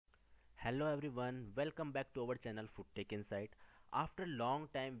Hello everyone, welcome back to our channel Foodtechinsight. After a long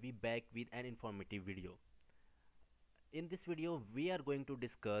time we back with an informative video. In this video we are going to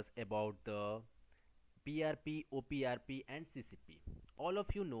discuss about the PRP, OPRP and CCP. All of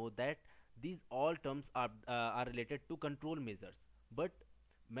you know that these all terms are related to control measures, but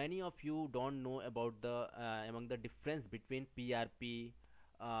many of you don't know about the among the difference between PRP,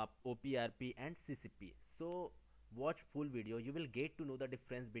 OPRP and CCP. So watch full video, you will get to know the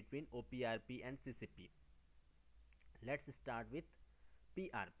difference between OPRP and CCP. Let's start with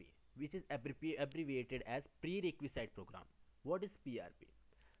PRP, which is abbreviated as prerequisite program. What is PRP?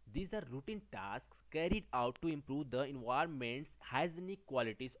 These are routine tasks carried out to improve the environment's hygienic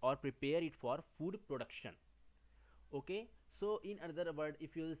qualities or prepare it for food production. Okay, so in another word,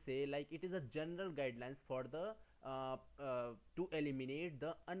 if you will say, like, it is a general guidelines for the to eliminate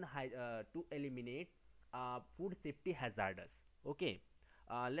the food safety hazards. Okay,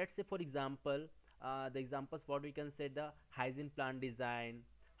 let's say for example, the examples what we can say: the hygiene plant design,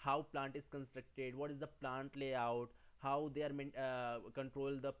 how plant is constructed, what is the plant layout, how they are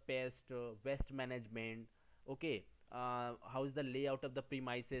control the pest, waste management. Okay, how is the layout of the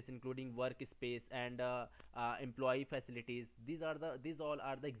premises including workspace and employee facilities. These all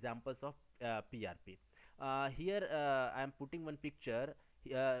are the examples of PRP. Here I am putting one picture.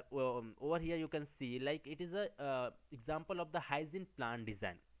 Over here you can see, like, it is a example of the hygiene plant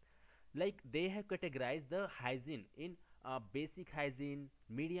design. Like, they have categorized the hygiene in basic hygiene,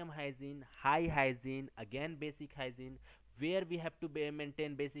 medium hygiene, high hygiene, again basic hygiene. Where we have to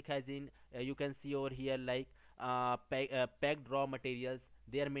maintain basic hygiene, you can see over here, like, packed raw materials,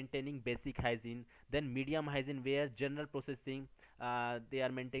 they are maintaining basic hygiene. Then medium hygiene, where general processing, they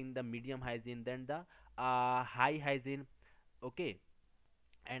are maintaining the medium hygiene. Then the high hygiene. Okay,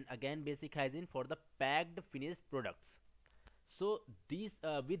 and again basic hygiene for the packed finished products. So these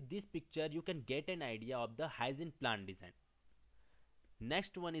with this picture you can get an idea of the hygiene plant design.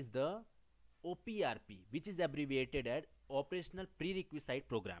 Next one is the OPRP, which is abbreviated as operational prerequisite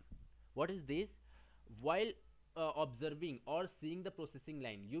program. What is this? While observing or seeing the processing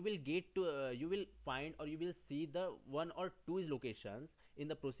line, you will get to you will find, or you will see the one or two locations in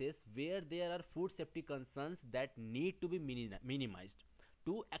the process where there are food safety concerns that need to be minimized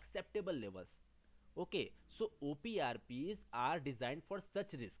to acceptable levels. Okay, so OPRPs are designed for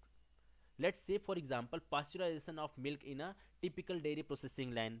such risks. Let's say for example, pasteurization of milk in a typical dairy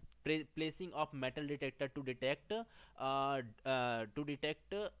processing line, placing of metal detector to detect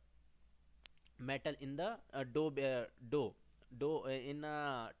metal in the dough in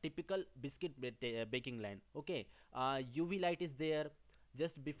a typical biscuit baking line. Okay, UV light is there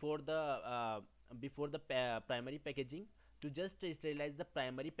just before the primary packaging, to just sterilize the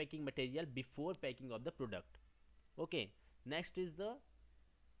primary packing material before packing of the product. Okay, next is the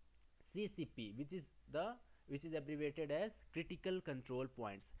CCP, which is abbreviated as critical control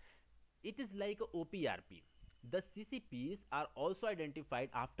points. It is like a OPRP. The CCPs are also identified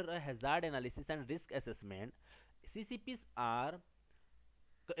after a hazard analysis and risk assessment. CCPs are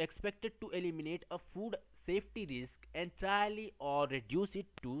expected to eliminate a food safety risk entirely or reduce it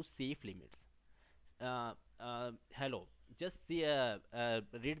to safe limits. Hello, just see,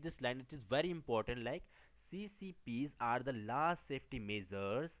 read this line, it is very important. Like, CCPs are the last safety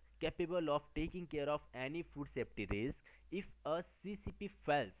measures capable of taking care of any food safety risk. If a CCP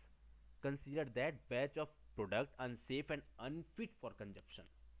fails, consider that batch of product unsafe and unfit for consumption.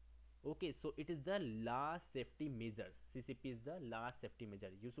 Okay, so it is the last safety measures. CCP is the last safety measure,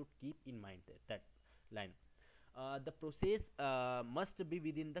 you should keep in mind that line. The process must be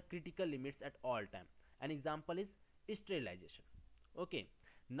within the critical limits at all time. An example is sterilization. Okay,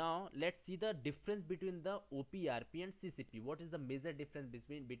 now let's see the difference between the OPRP and CCP. What is the major difference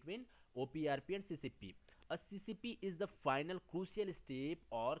between OPRP and CCP? A CCP is the final crucial step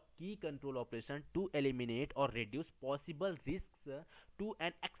or key control operation to eliminate or reduce possible risks to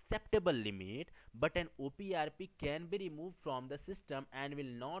an acceptable limit, but an OPRP can be removed from the system and will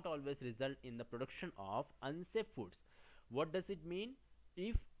not always result in the production of unsafe foods. What does it mean?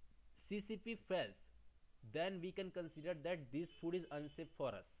 If CCP fails, then we can consider that this food is unsafe for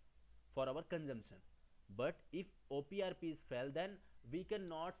us, for our consumption. But if OPRP is fail, then we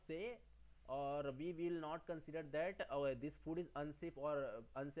cannot say, or we will not consider that this food is unsafe or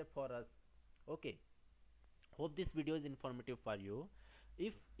unsafe for us. Okay, hope this video is informative for you.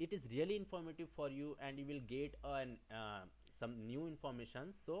 If it is really informative for you and you will get some new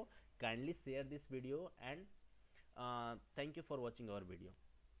information, so kindly share this video, and thank you for watching our video.